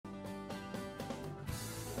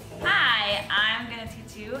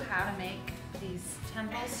to how to make these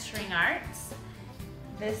temple string arts.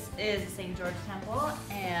 This is the St. George Temple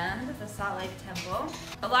and the Salt Lake Temple.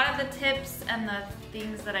 A lot of the tips and the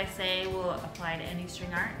things that I say will apply to any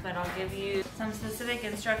string art, but I'll give you some specific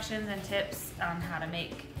instructions and tips on how to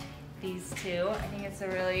make these two. I think it's a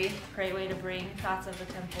really great way to bring thoughts of the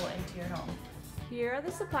temple into your home. Here are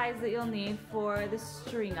the supplies that you'll need for the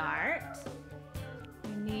string art.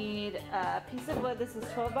 You need a piece of wood. This is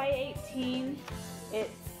 12 by 18.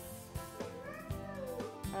 It's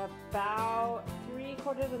about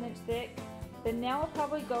 3/4 of an inch thick. The nail will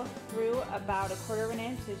probably go through about 1/4 of an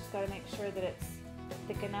inch, so you just gotta make sure that it's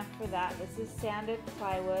thick enough for that. This is sanded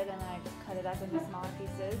plywood, and then I just cut it up into smaller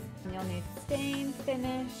pieces. And you'll need stain,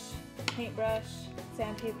 finish, paintbrush,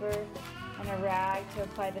 sandpaper, and a rag to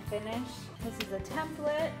apply the finish. This is a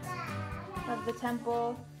template of the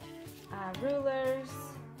temple, rulers,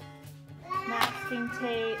 masking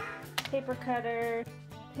tape, paper cutter,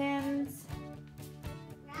 pins,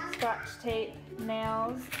 Scotch tape,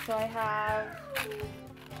 nails. So I have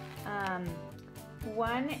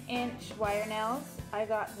 1-inch wire nails. I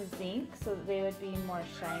got the zinc so that they would be more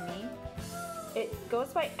shiny. It goes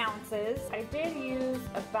by ounces. I did use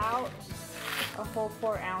about a whole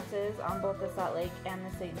 4 ounces on both the Salt Lake and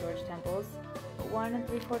the St. George temples. 1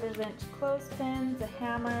 3/4 inch clothespins, a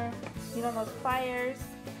hammer, need on those pliers.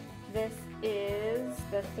 This is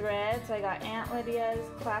the thread. So I got Aunt Lydia's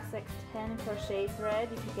classic 10 crochet thread.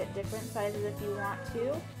 You can get different sizes if you want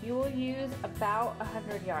to. You will use about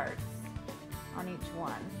 100 yards on each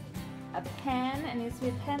one. A pen, it needs to be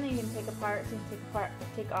a pen that you can take apart, so you can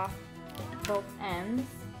take off both ends.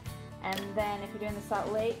 And then if you're doing the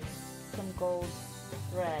Salt Lake, some gold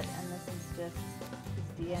thread. And this is just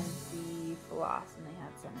DMC floss, and they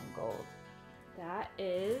had some in gold. That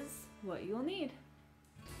is what you'll need.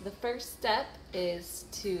 The first step is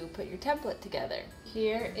to put your template together.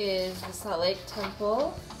 Here is the Salt Lake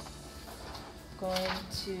Temple. Going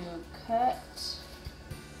to cut,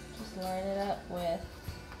 just line it up with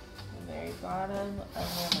the very bottom of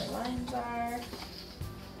where my lines are.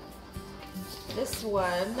 This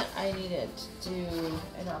one I needed to do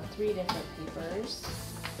it on 3 different papers.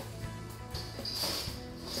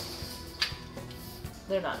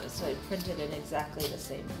 They're not necessarily printed in exactly the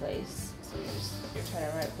same place. So you're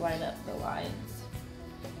trying to line up the lines.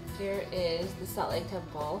 Here is the Salt Lake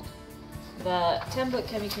Temple. The template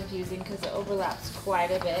can be confusing because it overlaps quite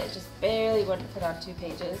a bit. It just barely wouldn't fit on 2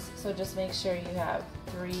 pages. So just make sure you have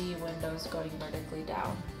 3 windows going vertically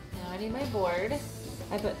down. Now I need my board.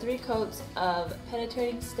 I put 3 coats of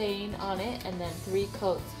penetrating stain on it and then 3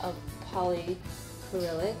 coats of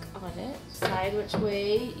polyacrylic on it. Decide which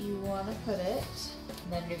way you want to put it.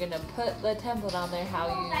 And then you're going to put the template on there how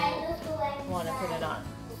you want to put it on.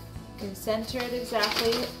 You can center it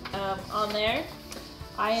exactly on there.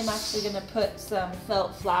 I am actually going to put some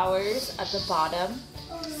felt flowers at the bottom.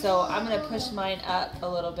 So I'm going to push mine up a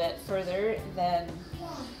little bit further than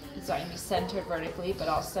it's not going to be centered vertically, but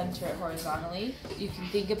I'll center it horizontally. You can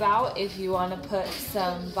think about if you want to put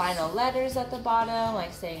some vinyl letters at the bottom,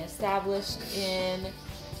 like saying established in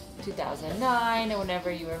 2009 or whenever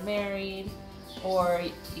you were married. Or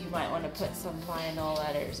you might want to put some vinyl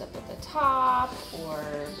letters up at the top or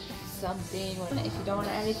something. If you don't want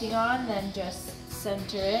to add anything on, then just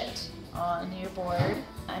center it on your board.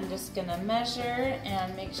 I'm just going to measure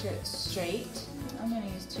and make sure it's straight. I'm going to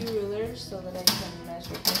use 2 rulers so that I can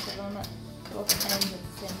measure both of them at both ends at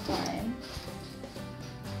the same time.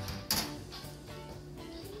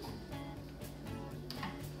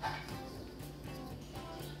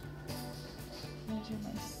 Measure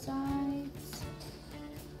my sides.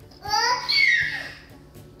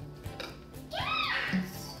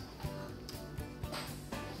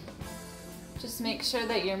 Just make sure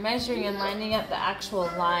that you're measuring and lining up the actual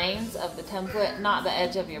lines of the template, not the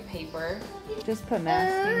edge of your paper. Just put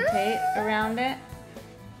masking tape around it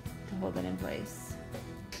to hold it in place.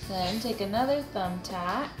 Then take another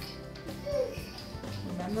thumbtack.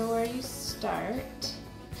 Remember where you start.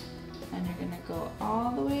 And you're going to go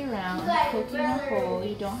all the way around, poking a hole.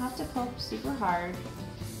 You don't have to poke super hard.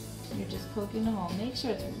 You're just poking a hole. Make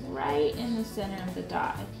sure it's right in the center of the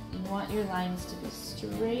dot. You want your lines to be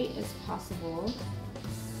straight as possible.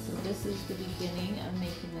 So this is the beginning of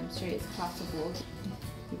making them straight as possible.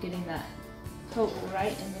 You're getting that poke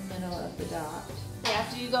right in the middle of the dot.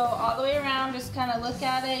 After you go all the way around, just kind of look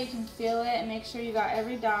at it. You can feel it and make sure you got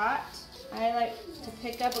every dot. I like to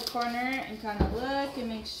pick up a corner and kind of look and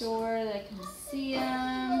make sure that I can see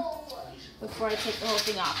them before I take the whole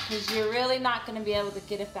thing off, because you're really not going to be able to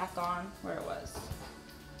get it back on where it was.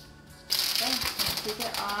 Okay, take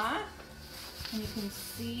it off and you can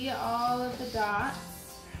see all of the dots.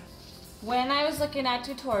 when I was looking at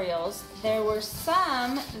tutorials, there were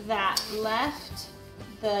some that left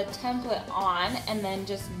the template on and then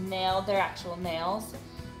just nailed their actual nails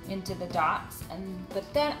into the dots. But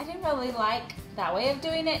then I didn't really like that way of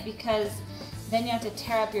doing it, because then you have to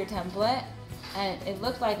tear up your template, and it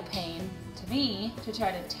looked like a pain to me to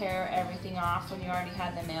try to tear everything off when you already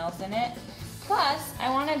had the nails in it. Plus, I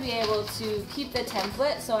want to be able to keep the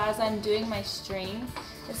template, so as I'm doing my string,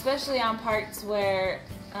 especially on parts where,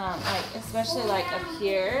 especially like up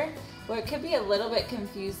here, where it could be a little bit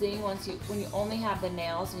confusing when you only have the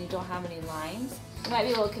nails and you don't have any lines. It might be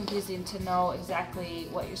a little confusing to know exactly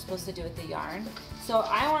what you're supposed to do with the yarn. So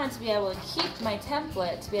I wanted to be able to keep my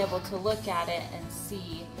template, to be able to look at it and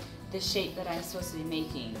see the shape that I'm supposed to be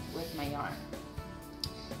making with my yarn.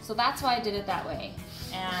 So that's why I did it that way.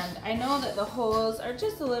 And I know that the holes are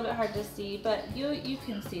just a little bit hard to see, but you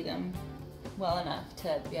can see them well enough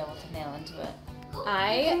to be able to nail into it.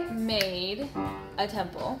 I made a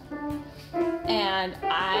temple, and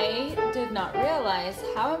I did not realize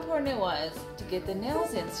how important it was to get the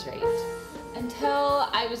nails in straight until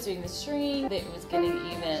I was doing the string. It was getting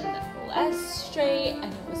even less straight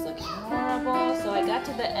and it was looking horrible. So I got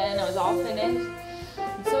to the end, I was all finished.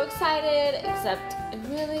 I'm so excited, except it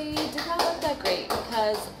really did not look that great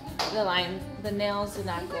because the nails did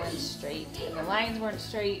not go in straight, and the lines weren't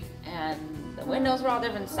straight, and the windows were all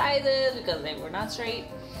different sizes because they were not straight.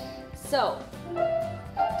 So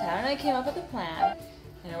Tyler and I came up with a plan,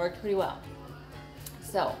 and it worked pretty well.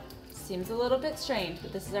 So seems a little bit strange,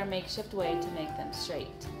 but this is our makeshift way to make them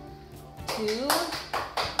straight. 2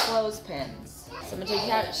 clothespins. So I'm going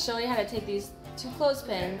to show you how to take these 2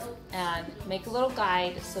 clothespins and make a little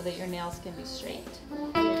guide so that your nails can be straight.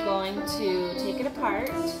 You're going to take it apart.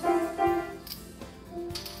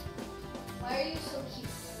 Why are you so cute?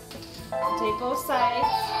 Take both sides,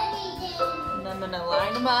 and I'm going to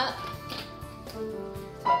line them up. So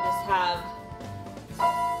I just have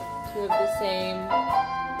 2 of the same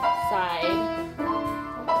side.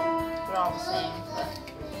 They're all the same.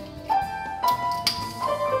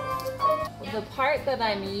 The part that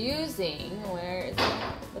I'm using, where is it?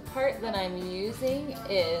 The part that I'm using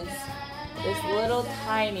is this little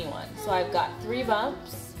tiny one. So I've got 3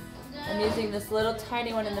 bumps. I'm using this little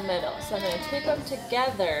tiny one in the middle. So I'm going to tape them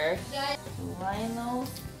together, line those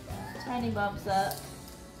tiny bumps up,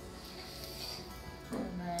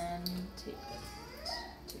 and then tape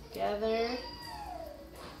it together.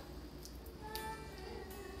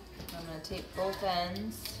 I'm going to tape both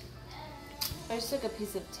ends. I just took a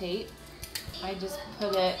piece of tape. I just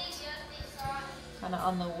put it kind of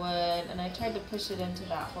on the wood, and I tried to push it into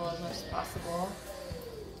that hole as much as possible,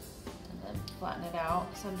 and then flatten it out.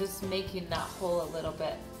 So I'm just making that hole a little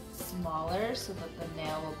bit smaller so that the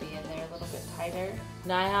nail will be in there a little bit tighter.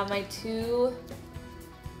 Now I have my 2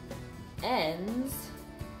 ends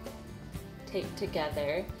taped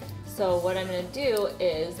together. So what I'm going to do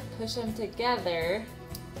is push them together.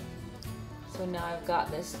 So now I've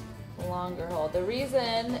got this longer hole. The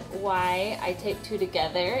reason why I tape 2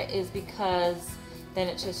 together is because then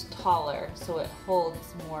it's just taller, so it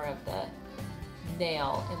holds more of the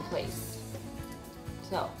nail in place.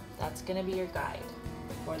 So that's going to be your guide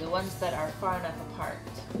for the ones that are far enough apart.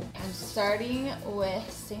 I'm starting with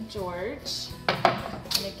St. George,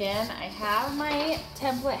 and again I have my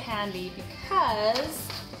template handy because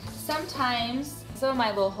sometimes some of my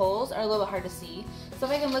little holes are a little bit hard to see. So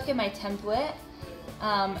if I can look at my template,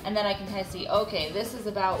 and then I can kind of see, okay, this is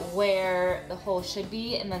about where the hole should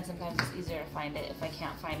be, and then sometimes it's easier to find it if I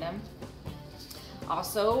can't find them.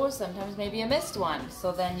 Also, sometimes maybe a missed one,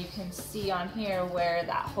 so then you can see on here where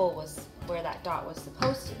that hole was, where that dot was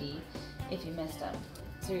supposed to be if you missed them.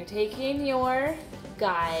 So you're taking your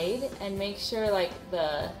guide and make sure like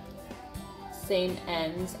the same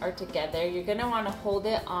ends are together. You're going to want to hold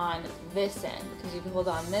it on this end, because if you hold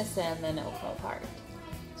on this end, then it will fall apart.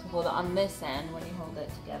 Hold it on this end when you hold it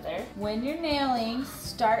together. When you're nailing,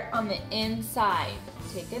 start on the inside.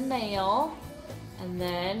 Take a nail, and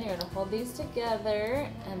then you're gonna hold these together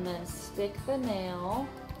and then stick the nail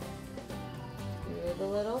through the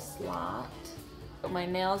little slot. Put my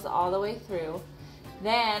nails all the way through.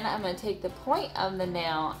 Then I'm gonna take the point of the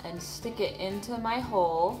nail and stick it into my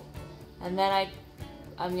hole, and then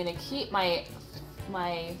I'm gonna keep my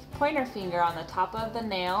pointer finger on the top of the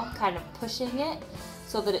nail, kind of pushing it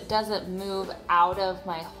so that it doesn't move out of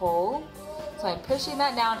my hole. So I'm pushing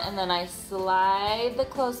that down, and then I slide the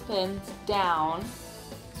clothespins down.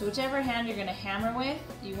 So whichever hand you're gonna hammer with,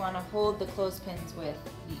 you wanna hold the clothespins with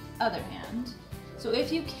the other hand. So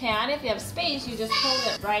if you can, if you have space, you just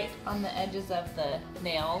hold it right on the edges of the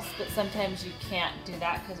nails, but sometimes you can't do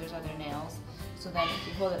that because there's other nails. So then if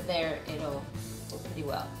you hold it there, it'll go pretty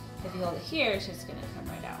well. If you hold it here, it's just gonna come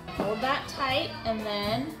right out. Hold that tight, and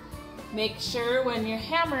then make sure when you're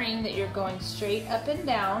hammering that you're going straight up and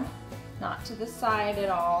down, not to the side at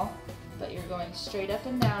all, but you're going straight up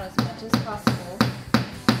and down as much as possible.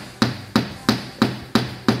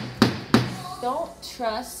 Don't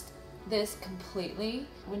trust this completely.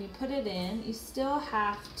 When you put it in, you still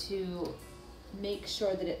have to make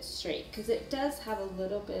sure that it's straight, because it does have a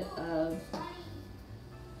little bit of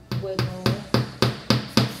wiggle.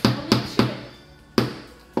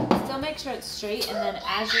 Still make sure it's straight, and then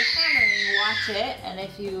as you're hammering, watch it, and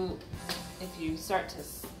if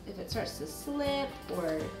it starts to slip,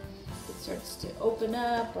 or it starts to open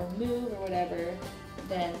up or move or whatever,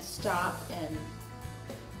 then stop and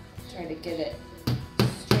try to get it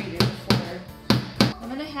straighter before. I'm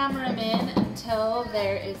gonna hammer them in until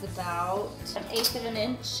there is about 1/8 of an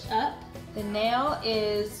inch up. The nail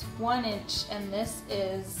is 1 inch, and this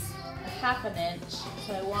is 1/2 an inch,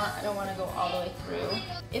 so I don't want to go all the way through.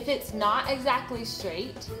 If it's not exactly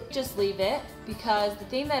straight, just leave it, because the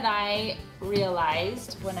thing that I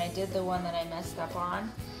realized when I did the one that I messed up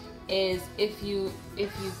on is if you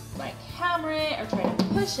like hammer it or try to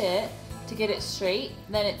push it to get it straight,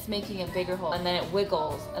 then it's making a bigger hole, and then it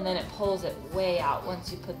wiggles, and then it pulls it way out once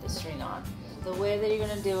you put the string on. The way that you're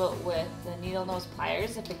going to do it with the needle nose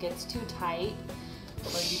pliers, if it gets too tight,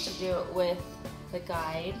 or you should do it with the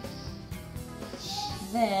guide,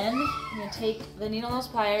 then you're going to take the needle nose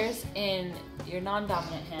pliers in your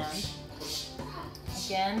non-dominant hand.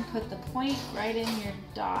 Again, put the point right in your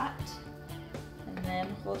dot, and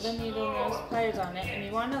then hold the needle nose pliers on it, and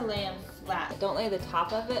you want to lay them flat. Don't lay the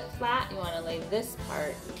top of it flat, you want to lay this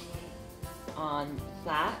part on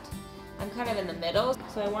flat. I'm kind of in the middle,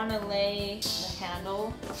 so I want to lay the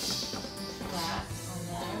handle flat on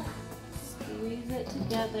there. Squeeze it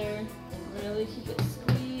together, really keep it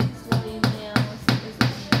squeezed while you nail so it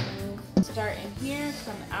doesn't move. Start in here,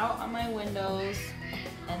 come out on my windows,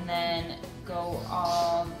 and then go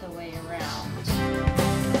all the way around.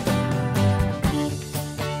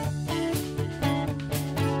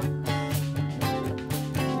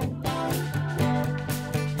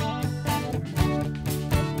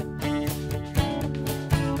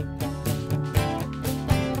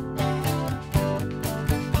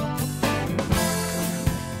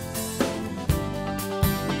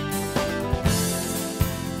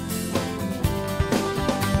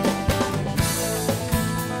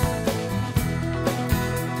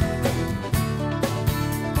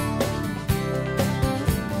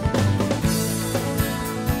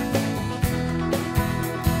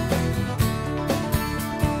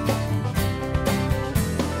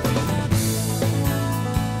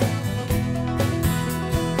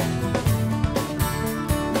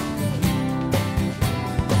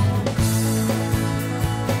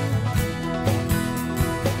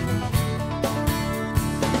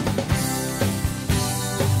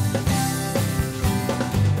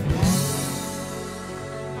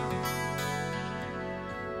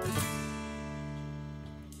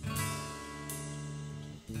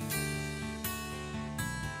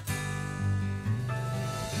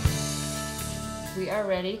 We are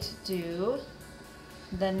ready to do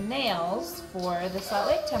the nails for the Salt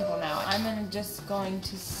Lake Temple now. I'm just going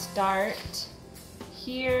to start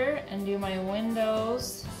here and do my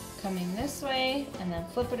windows coming this way, and then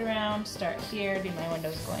flip it around, start here, do my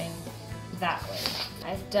windows going that way.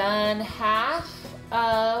 I've done half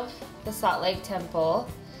of the Salt Lake Temple.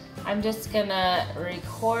 I'm just gonna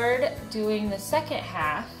record doing the second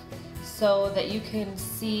half so that you can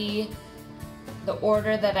see the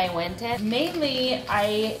order that I went in. Mainly,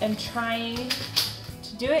 I am trying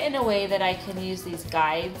to do it in a way that I can use these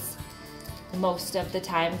guides most of the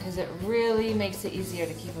time, because it really makes it easier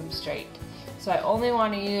to keep them straight. So I only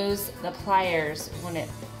want to use the pliers when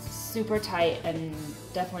it's super tight and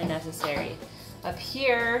definitely necessary. Up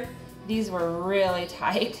here, these were really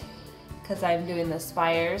tight because I'm doing the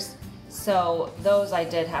spires, so those I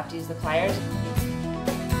did have to use the pliers.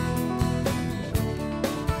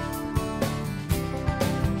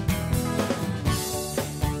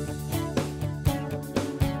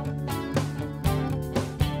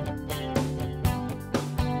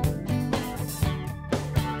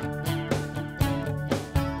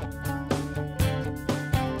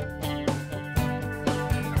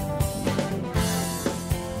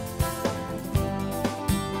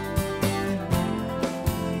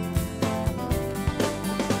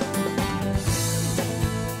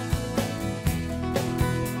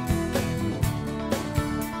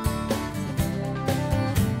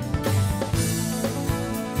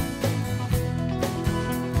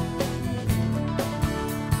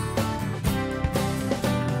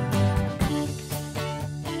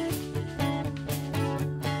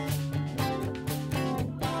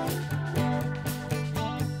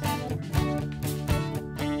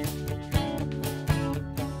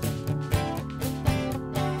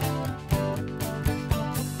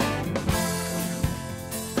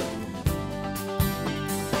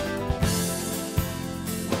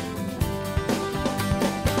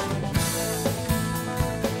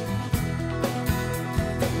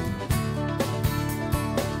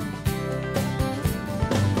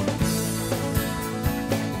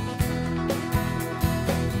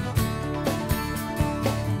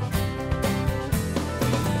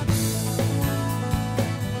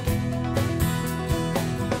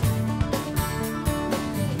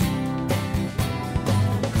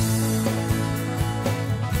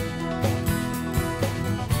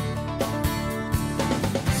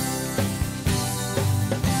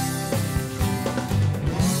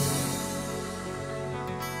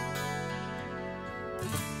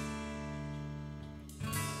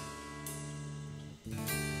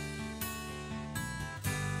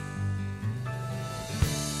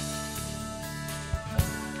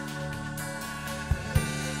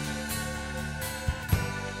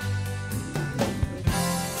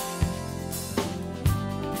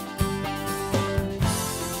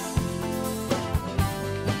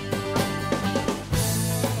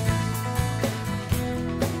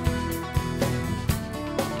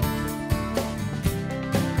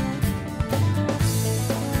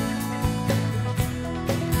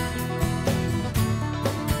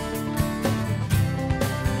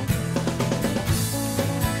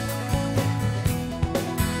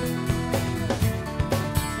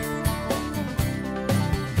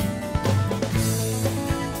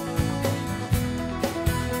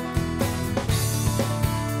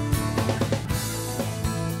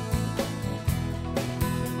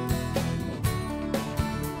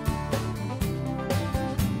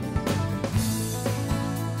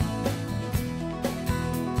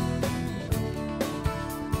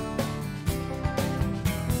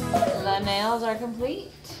 nails are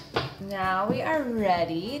complete. Now we are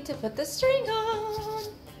ready to put the string on.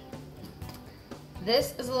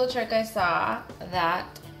 This is a little trick I saw that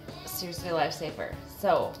seriously a lifesaver.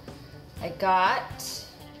 So I got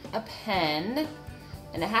a pen,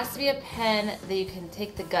 and it has to be a pen that you can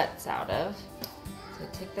take the guts out of. So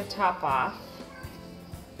take the top off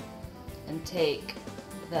and take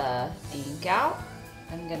the ink out.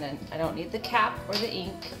 I don't need the cap or the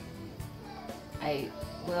ink. I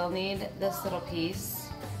will need this little piece,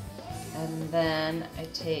 and then I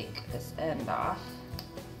take this end off.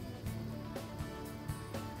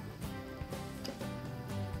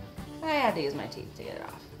 I had to use my teeth to get it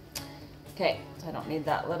off. Okay, so I don't need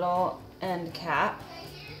that little end cap.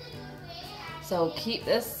 So keep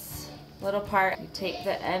this little part. You take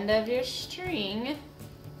the end of your string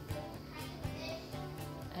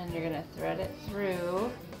and you're gonna thread it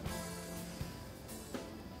through.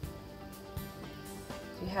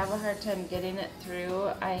 If you have a hard time getting it through,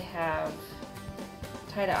 I have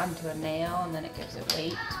tied it onto a nail, and then it gives it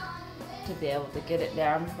weight to be able to get it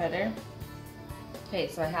down better. Okay,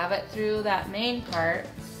 so I have it through that main part,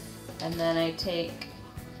 and then I take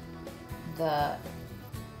the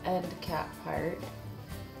end cap part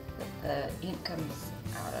that the ink comes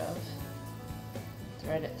out of,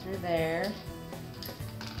 thread it through there,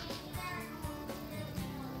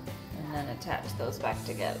 and then attach those back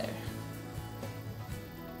together.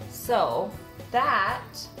 So that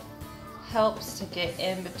helps to get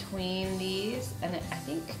in between these, and I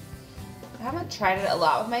think, I haven't tried it a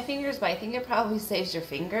lot with my fingers, but I think it probably saves your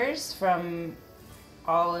fingers from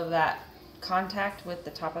all of that contact with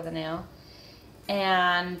the top of the nail,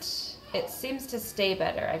 and it seems to stay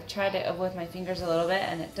better. I've tried it with my fingers a little bit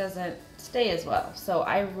and it doesn't stay as well. So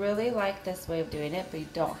I really like this way of doing it, but you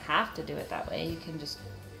don't have to do it that way. You can just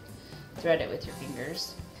thread it with your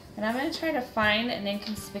fingers. And I'm going to try to find an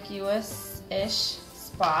inconspicuous-ish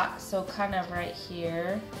spot, so kind of right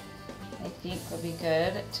here I think would be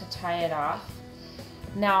good to tie it off.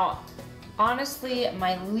 Now, honestly,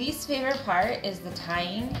 my least favorite part is the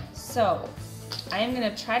tying, so I am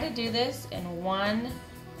going to try to do this in one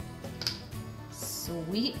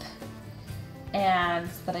sweep, and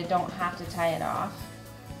so that I don't have to tie it off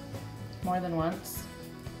more than once.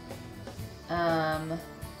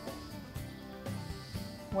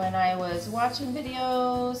 When I was watching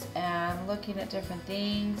videos and looking at different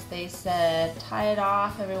things, they said tie it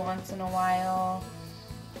off every once in a while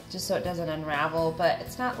just so it doesn't unravel, but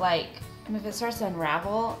it's not like, I mean, if it starts to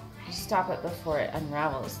unravel, you stop it before it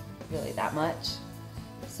unravels really that much.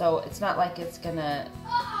 So it's not like it's gonna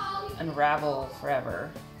unravel forever.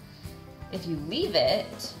 If you leave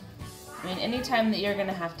it, I mean, anytime that you're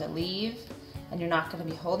gonna have to leave and you're not gonna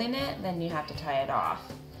be holding it, then you have to tie it off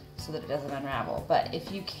so that it doesn't unravel. But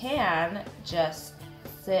if you can just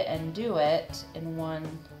sit and do it in one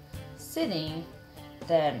sitting,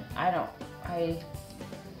 then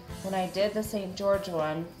when I did the St. George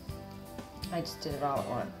one, I just did it all at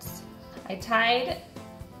once. I tied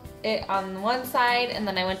it on one side, and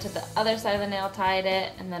then I went to the other side of the nail, tied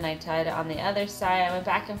it, and then I tied it on the other side. I went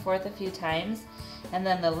back and forth a few times, and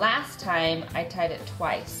then the last time I tied it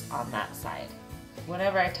twice on that side.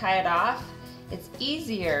 Whenever I tie it off, it's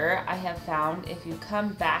easier, I have found, if you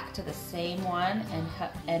come back to the same one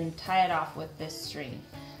and tie it off with this string.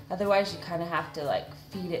 Otherwise, you kind of have to like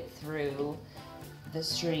feed it through the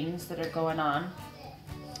strings that are going on.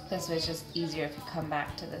 This way it's just easier if you come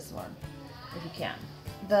back to this one, if you can.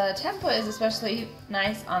 The template is especially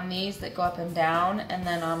nice on these that go up and down, and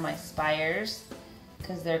then on my spires,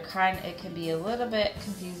 because it can be a little bit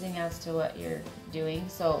confusing as to what you're doing.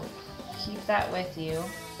 So keep that with you.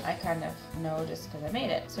 I kind of know just because I made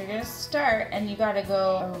it. So you're going to start, and you got to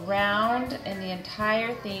go around in the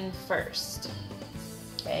entire thing first.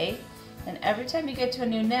 Okay? And every time you get to a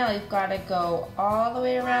new nail, you've got to go all the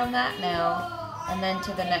way around that nail and then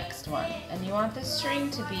to the next one. And you want the string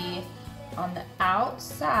to be on the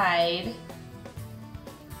outside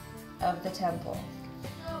of the temple,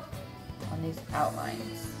 on these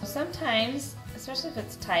outlines. Sometimes, especially if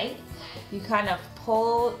it's tight, you kind of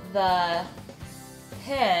pull the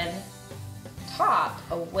pin top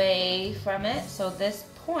away from it, so this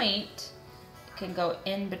point can go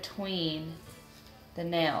in between the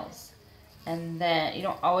nails. And then you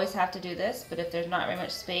don't always have to do this, but if there's not very much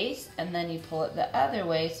space, and then you pull it the other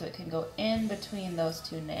way so it can go in between those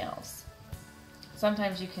two nails.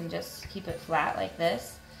 Sometimes you can just keep it flat like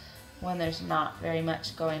this when there's not very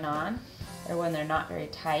much going on, or when they're not very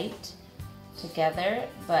tight together.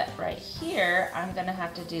 But right here, I'm gonna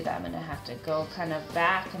have to do that. I'm gonna have to go kind of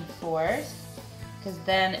back and forth, because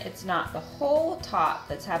then it's not the whole top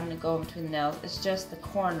that's having to go in between the nails, it's just the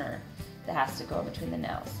corner that has to go in between the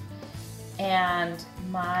nails. And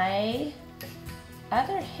my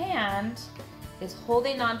other hand is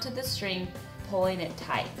holding onto the string, pulling it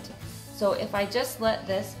tight. So if I just let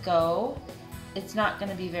this go, it's not going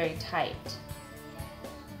to be very tight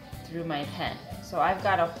through my pen. So I've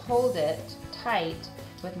got to hold it tight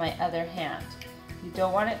with my other hand. You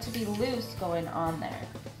don't want it to be loose going on there.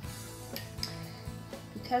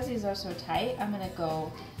 Because these are so tight, I'm going to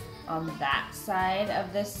go on that side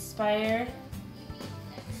of this spire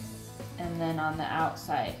and then on the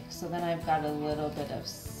outside. So then I've got a little bit of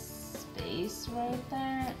space right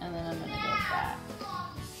there, and then I'm going to go back.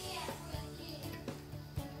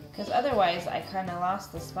 Because otherwise I kind of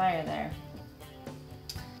lost the spire there.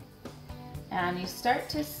 And you start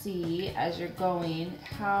to see as you're going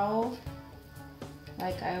how,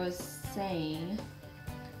 like I was saying,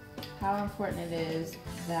 how important it is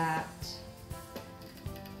that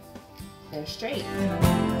they're straight.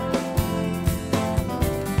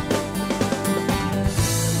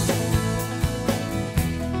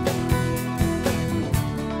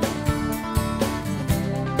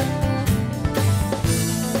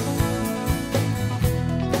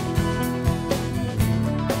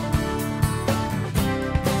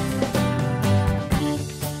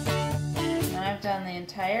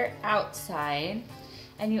 Entire outside,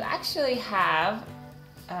 and you actually have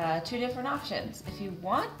two different options. If you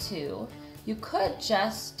want to, you could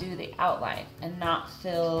just do the outline and not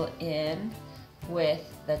fill in with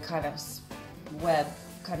the kind of web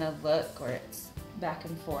kind of look where it's back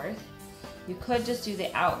and forth. You could just do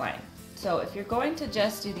the outline. So if you're going to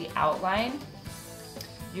just do the outline,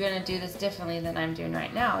 you're going to do this differently than I'm doing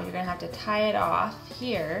right now. You're going to have to tie it off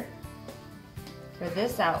here for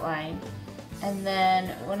this outline. And then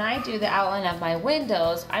when I do the outline of my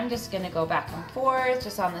windows, I'm just going to go back and forth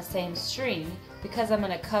just on the same string because I'm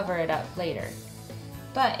going to cover it up later.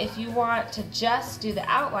 But if you want to just do the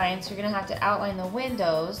outlines, you're going to have to outline the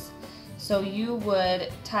windows. So you would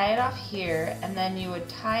tie it off here, and then you would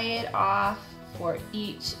tie it off for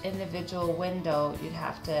each individual window. You'd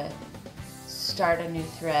have to start a new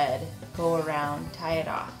thread, go around, tie it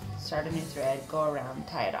off, start a new thread, go around,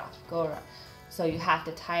 tie it off, go around. So you have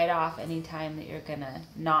to tie it off anytime that you're gonna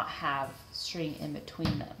not have string in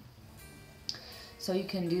between them. So you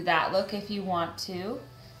can do that look if you want to,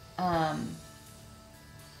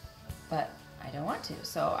 but I don't want to,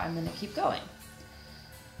 so I'm gonna keep going.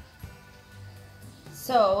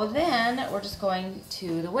 So then we're just going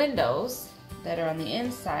to the windows that are on the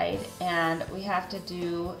inside, and we have to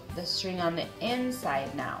do the string on the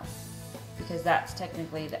inside now because that's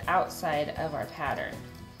technically the outside of our pattern.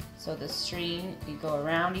 So the string, you go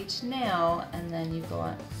around each nail and then you go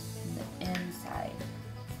on the inside,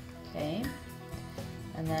 okay?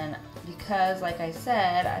 And then because, like I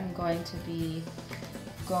said, I'm going to be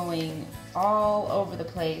going all over the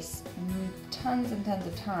place tons and tons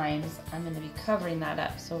of times, I'm going to be covering that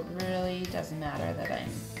up. So it really doesn't matter that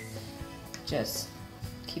I'm just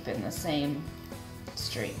keeping the same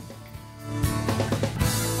string.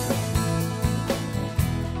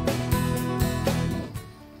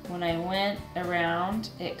 When I went around,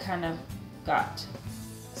 it kind of got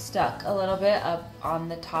stuck a little bit up on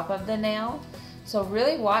the top of the nail. So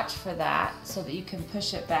really watch for that so that you can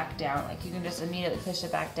push it back down. Like you can just immediately push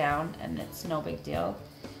it back down and it's no big deal.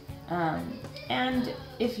 And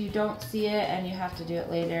if you don't see it and you have to do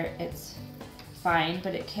it later, it's fine,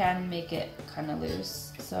 but it can make it kind of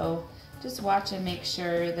loose. So just watch and make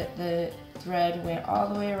sure that the thread went all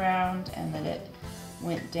the way around and that it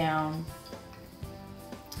went down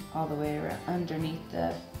all the way around underneath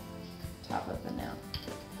the top of the nail.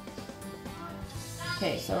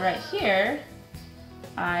 Okay, so right here,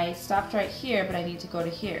 I stopped right here, but I need to go to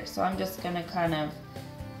here. So I'm just gonna kind of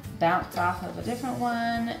bounce off of a different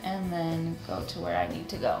one and then go to where I need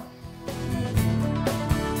to go.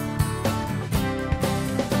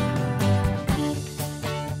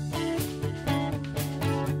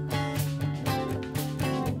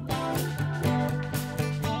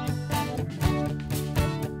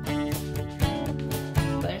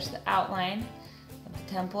 Outline of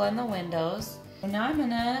the temple and the windows. And now I'm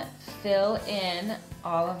gonna fill in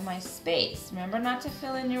all of my space. Remember not to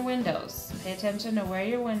fill in your windows. Pay attention to where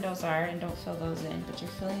your windows are and don't fill those in, but you're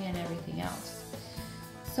filling in everything else.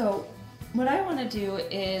 So what I want to do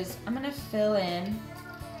is I'm gonna fill in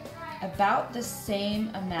about the same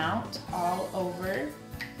amount all over.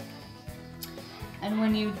 And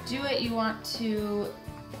when you do it, you want to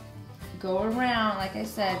go around, like I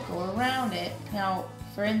said, go around it. Now,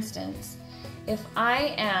 for instance, if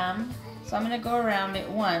I am, so I'm going to go around it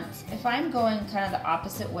once. If I'm going kind of the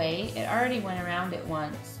opposite way, it already went around it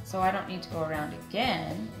once, so I don't need to go around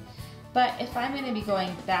again. But if I'm going to be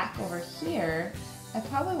going back over here, I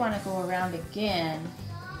probably want to go around again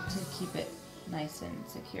to keep it nice and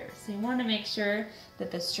secure. So you want to make sure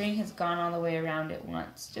that the string has gone all the way around it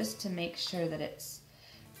once, just to make sure that it's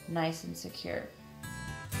nice and secure.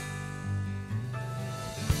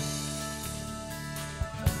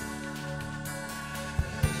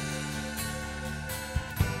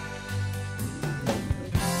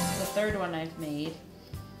 Third one I've made,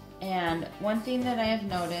 and one thing that I have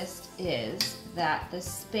noticed is that the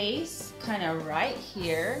space kind of right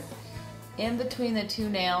here in between the two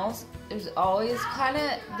nails, there's always kind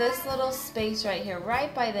of this little space right here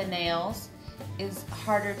right by the nails is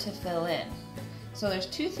harder to fill in. So there's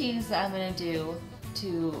two things that I'm going to do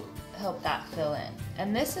to help that fill in,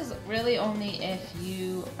 and this is really only if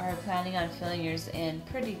you are planning on filling yours in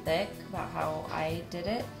pretty thick, about how I did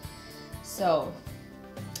it. So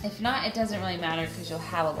if not, it doesn't really matter because you'll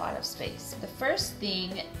have a lot of space. The first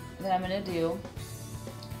thing that I'm going to do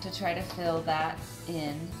to try to fill that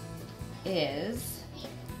in is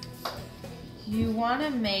you want to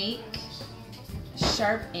make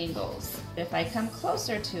sharp angles. If I come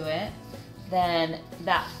closer to it, then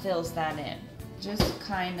that fills that in. Just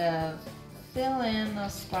kind of fill in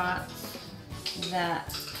those spots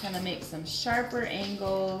that kind of make some sharper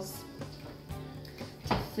angles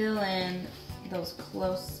to fill in those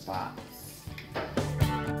close spots.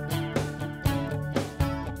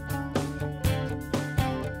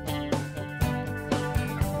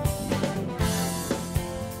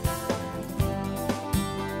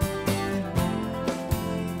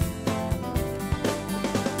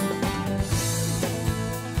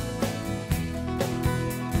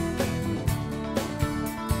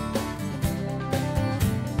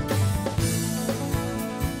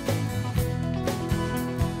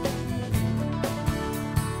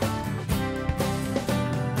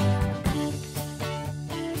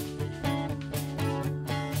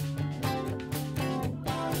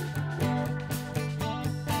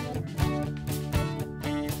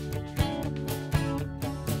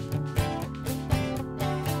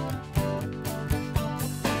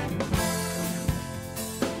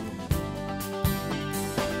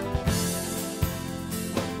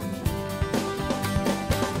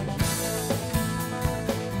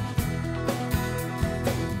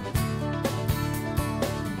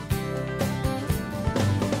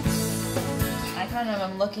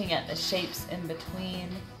 I'm looking at the shapes in between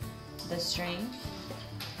the string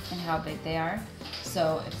and how big they are.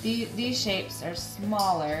 So if these shapes are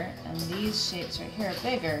smaller and these shapes right here are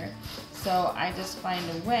bigger, so I just find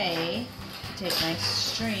a way to take my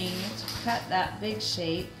string to cut that big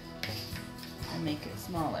shape and make it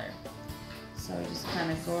smaller. So I just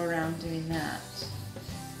kind of go around doing that,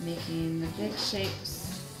 making the big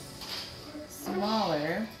shapes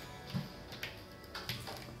smaller.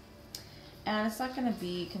 And it's not going to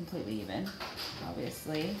be completely even,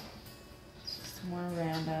 obviously. It's just more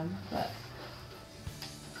random, but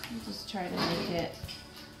I'll just try to make it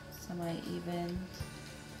semi-even,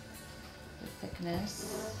 the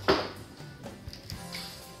thickness.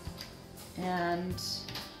 And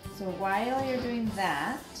so while you're doing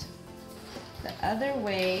that, the other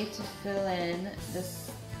way to fill in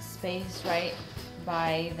this space right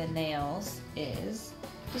by the nails is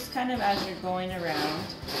just kind of as you're going around,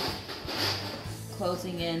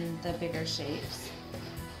 closing in the bigger shapes.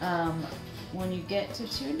 When you get to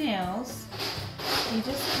two nails, you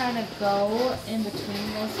just kind of go in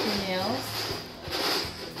between those two nails,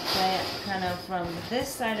 but kind of from this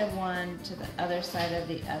side of one to the other side of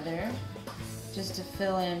the other, just to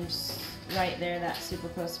fill in right there, that super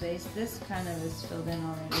close space. This kind of is filled in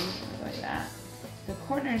already, like that. The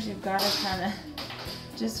corners, you've got to kind of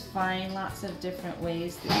just find lots of different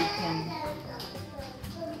ways that you can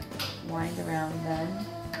wind around them.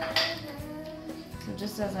 So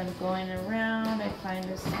just as I'm going around, I find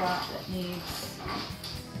a spot that needs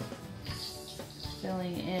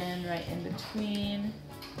filling in right in between,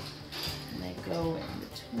 and I go in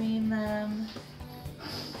between them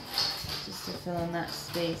just to fill in that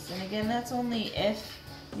space. And again, that's only if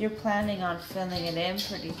you're planning on filling it in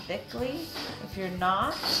pretty thickly. If you're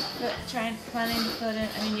not planning to fill it in,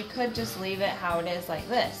 I mean, you could just leave it how it is like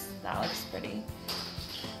this. That looks pretty.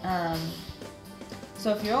 So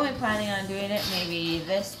if you're only planning on doing it maybe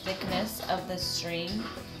this thickness of the string,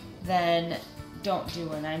 then don't do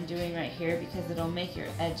what I'm doing right here, because it'll make your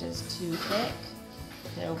edges too thick.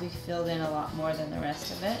 They'll be filled in a lot more than the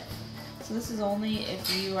rest of it. So this is only if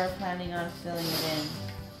you are planning on filling it in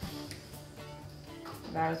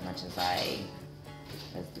about as much as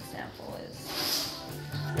the sample is.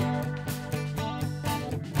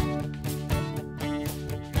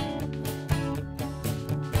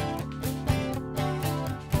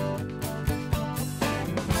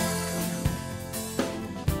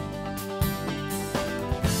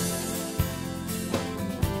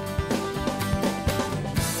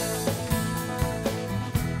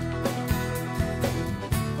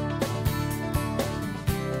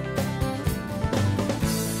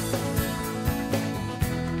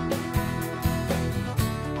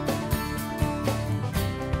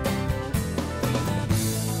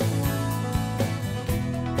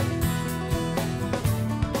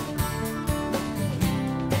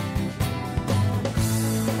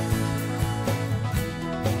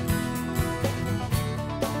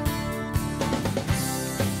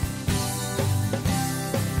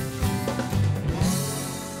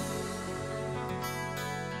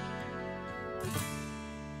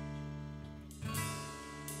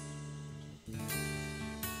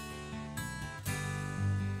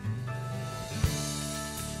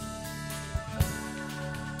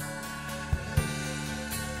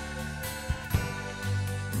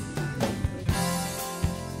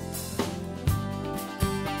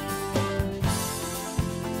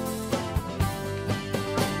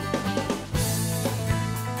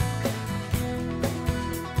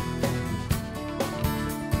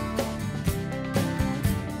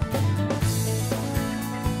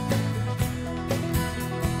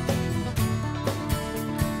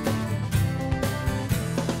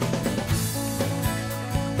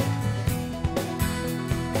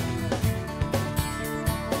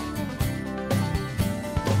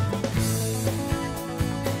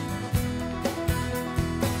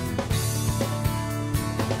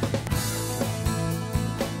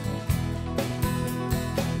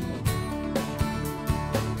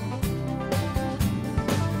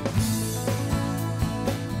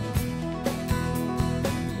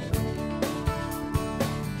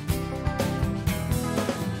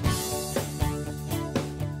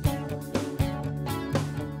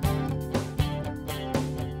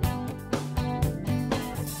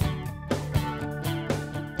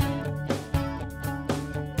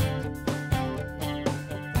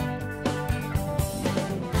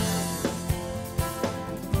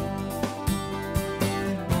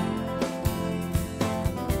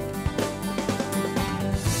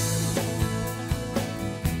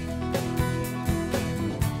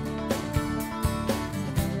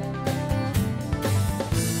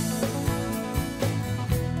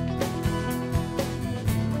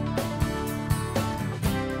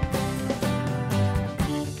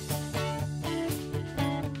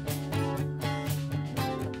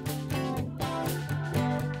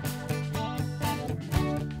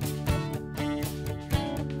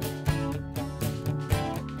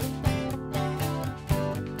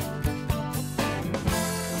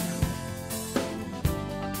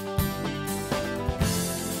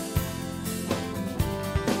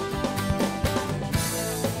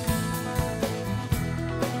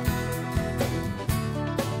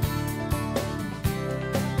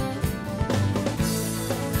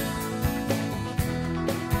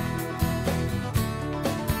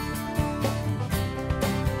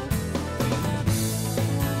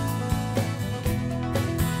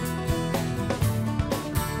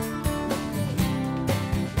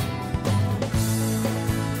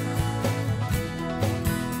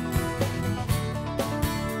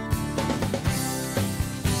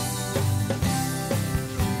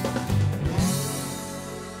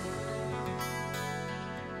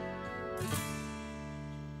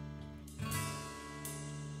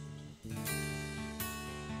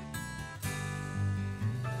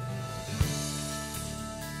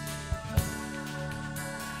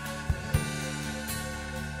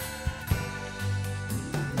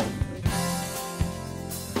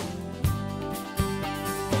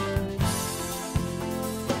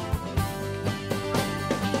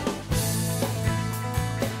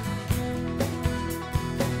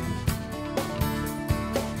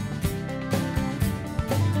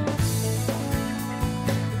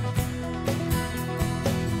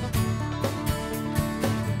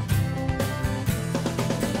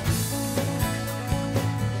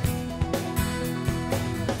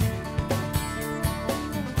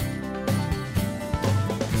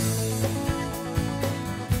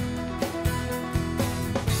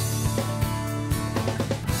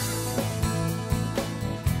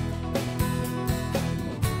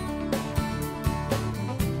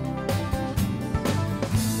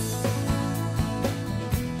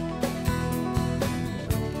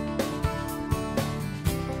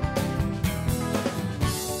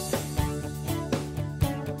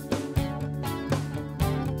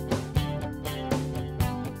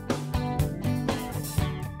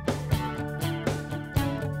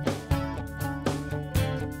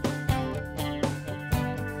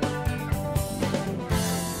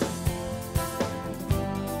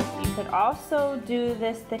 also do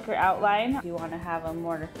this thicker outline. If you want to have a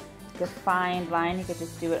more defined line, you could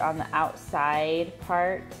just do it on the outside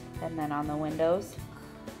part and then on the windows.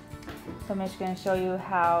 So I'm just going to show you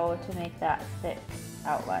how to make that thick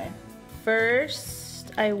outline.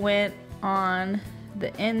 First, I went on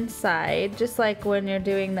the inside, just like when you're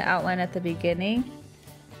doing the outline at the beginning.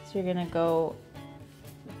 So you're going to go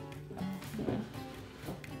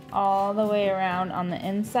all the way around on the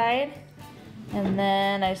inside, and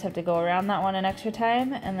then I just have to go around that one an extra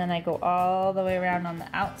time, and then I go all the way around on the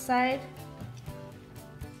outside.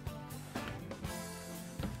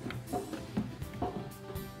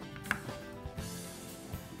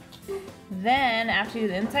 Then after you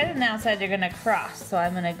do the inside and the outside, you're gonna cross. So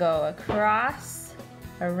I'm gonna go across,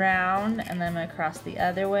 around, and then I'm gonna cross the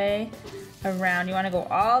other way, around. You wanna go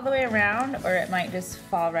all the way around, or it might just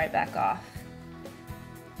fall right back off.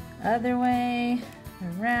 Other way,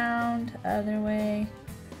 around, other way,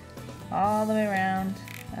 all the way around,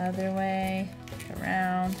 other way,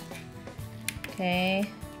 around. Okay,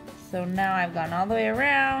 so now I've gone all the way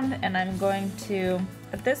around, and I'm going to,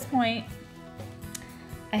 at this point,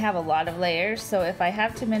 I have a lot of layers, so if I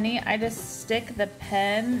have too many, I just stick the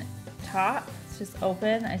pen top, it's just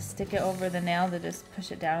open, I stick it over the nail to just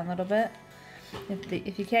push it down a little bit.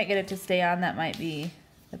 If you can't get it to stay on, that might be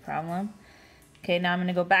the problem. Okay, now I'm going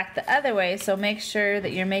to go back the other way, so make sure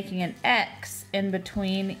that you're making an X in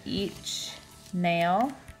between each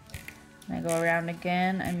nail. And I go around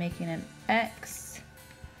again, I'm making an X.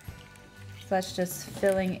 So that's just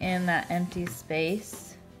filling in that empty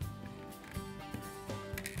space.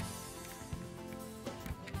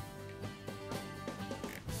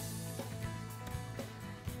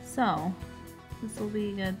 So, this will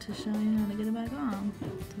be good to show you how to get it back on.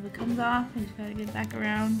 So if it comes off, you just gotta get it back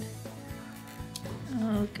around.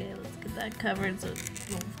 Okay, let's get that covered so it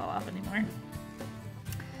won't fall off anymore.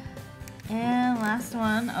 And last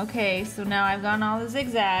one. Okay, so now I've gone all the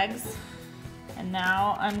zigzags, and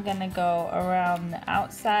now I'm gonna go around the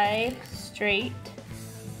outside straight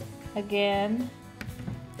again,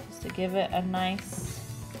 just to give it a nice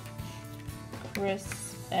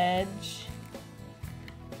crisp edge.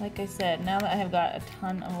 Like I said, now that I have got a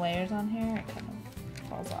ton of layers on here, it kind of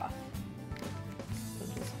falls off.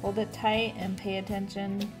 Hold it tight and pay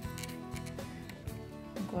attention.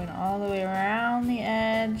 I'm going all the way around the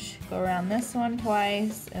edge, go around this one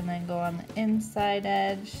twice, and then go on the inside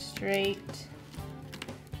edge straight.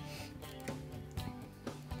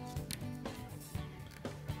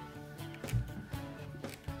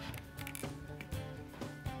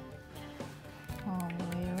 All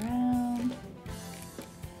the way around.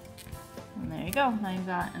 And there you go. Now you've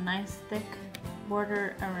got a nice thick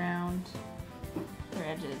border around your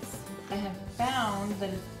edges. I have found that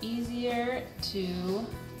it's easier to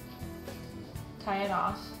tie it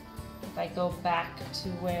off if I go back to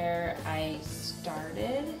where I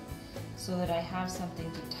started, so that I have something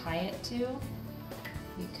to tie it to,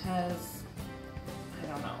 because I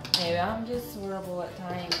don't know, maybe I'm just horrible at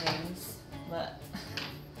tying things, but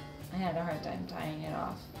I had a hard time tying it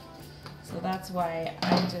off. So that's why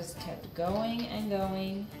I just kept going and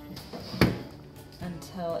going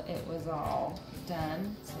until it was all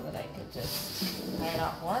done, so that I could just tie it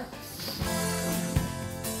off once.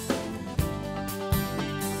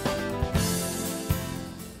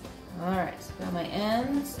 Alright, so got my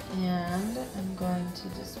ends, and I'm going to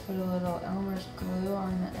just put a little Elmer's glue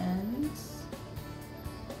on the ends,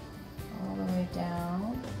 all the way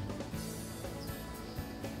down.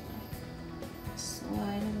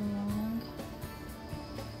 Slide it along.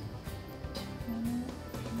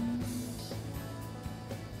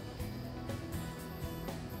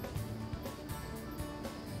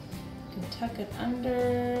 Tuck it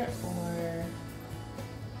under, or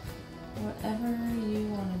whatever you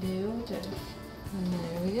want to do. And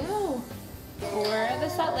there we go. For the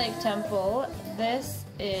Salt Lake Temple, this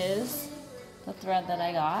is the thread that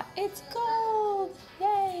I got. It's gold!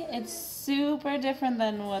 Yay! It's super different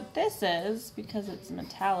than what this is because it's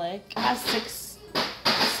metallic. It has six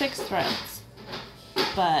threads,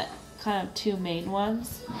 but kind of two main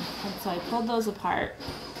ones. And so I pulled those apart,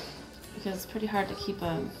 because it's pretty hard to keep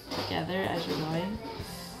them together as you're going.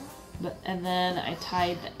 And then I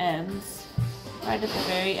tied the ends right at the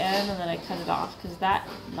very end, and then I cut it off, because that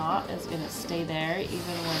knot is going to stay there even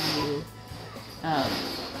when you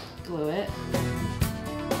glue it.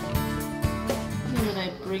 And then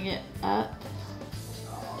I bring it up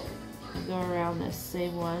and go around this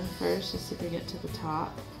same one first, just to bring it to the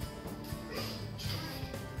top.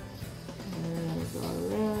 And then I go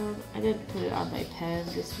around. I didn't put it on my pen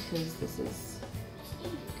just because this is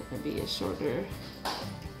going to be a shorter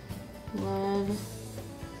one.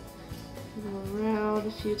 Go around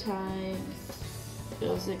a few times.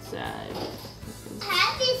 Go zigzag. I've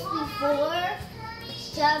had this before.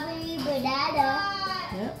 Strawberry banana.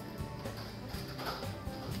 Yep.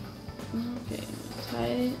 Okay,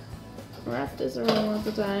 tie, wrap this around lots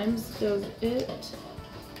of times. Goes it.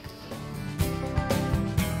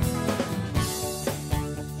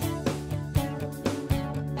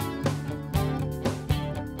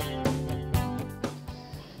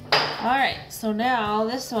 Alright, so now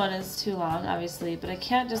this one is too long, obviously, but I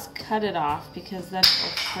can't just cut it off because then it will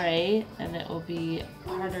fray and it will be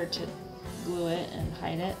harder to glue it and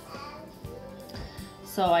hide it.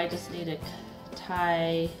 So I just need to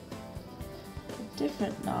tie a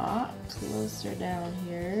different knot closer down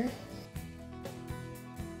here.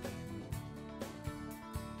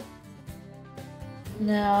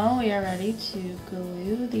 Now we are ready to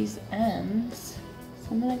glue these ends. So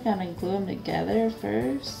I'm going to kind of glue them together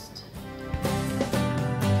first.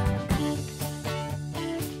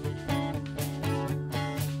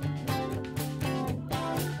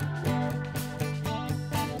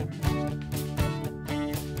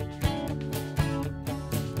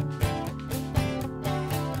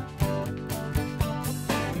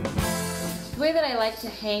 The way that I like to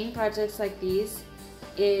hang projects like these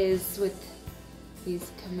is with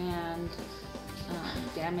these command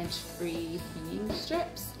damage-free hanging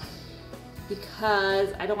strips,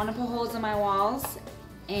 because I don't want to put holes in my walls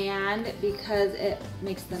and because it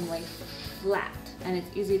makes them lay flat and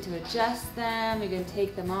it's easy to adjust them. You can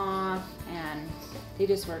take them off and they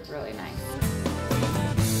just work really nice.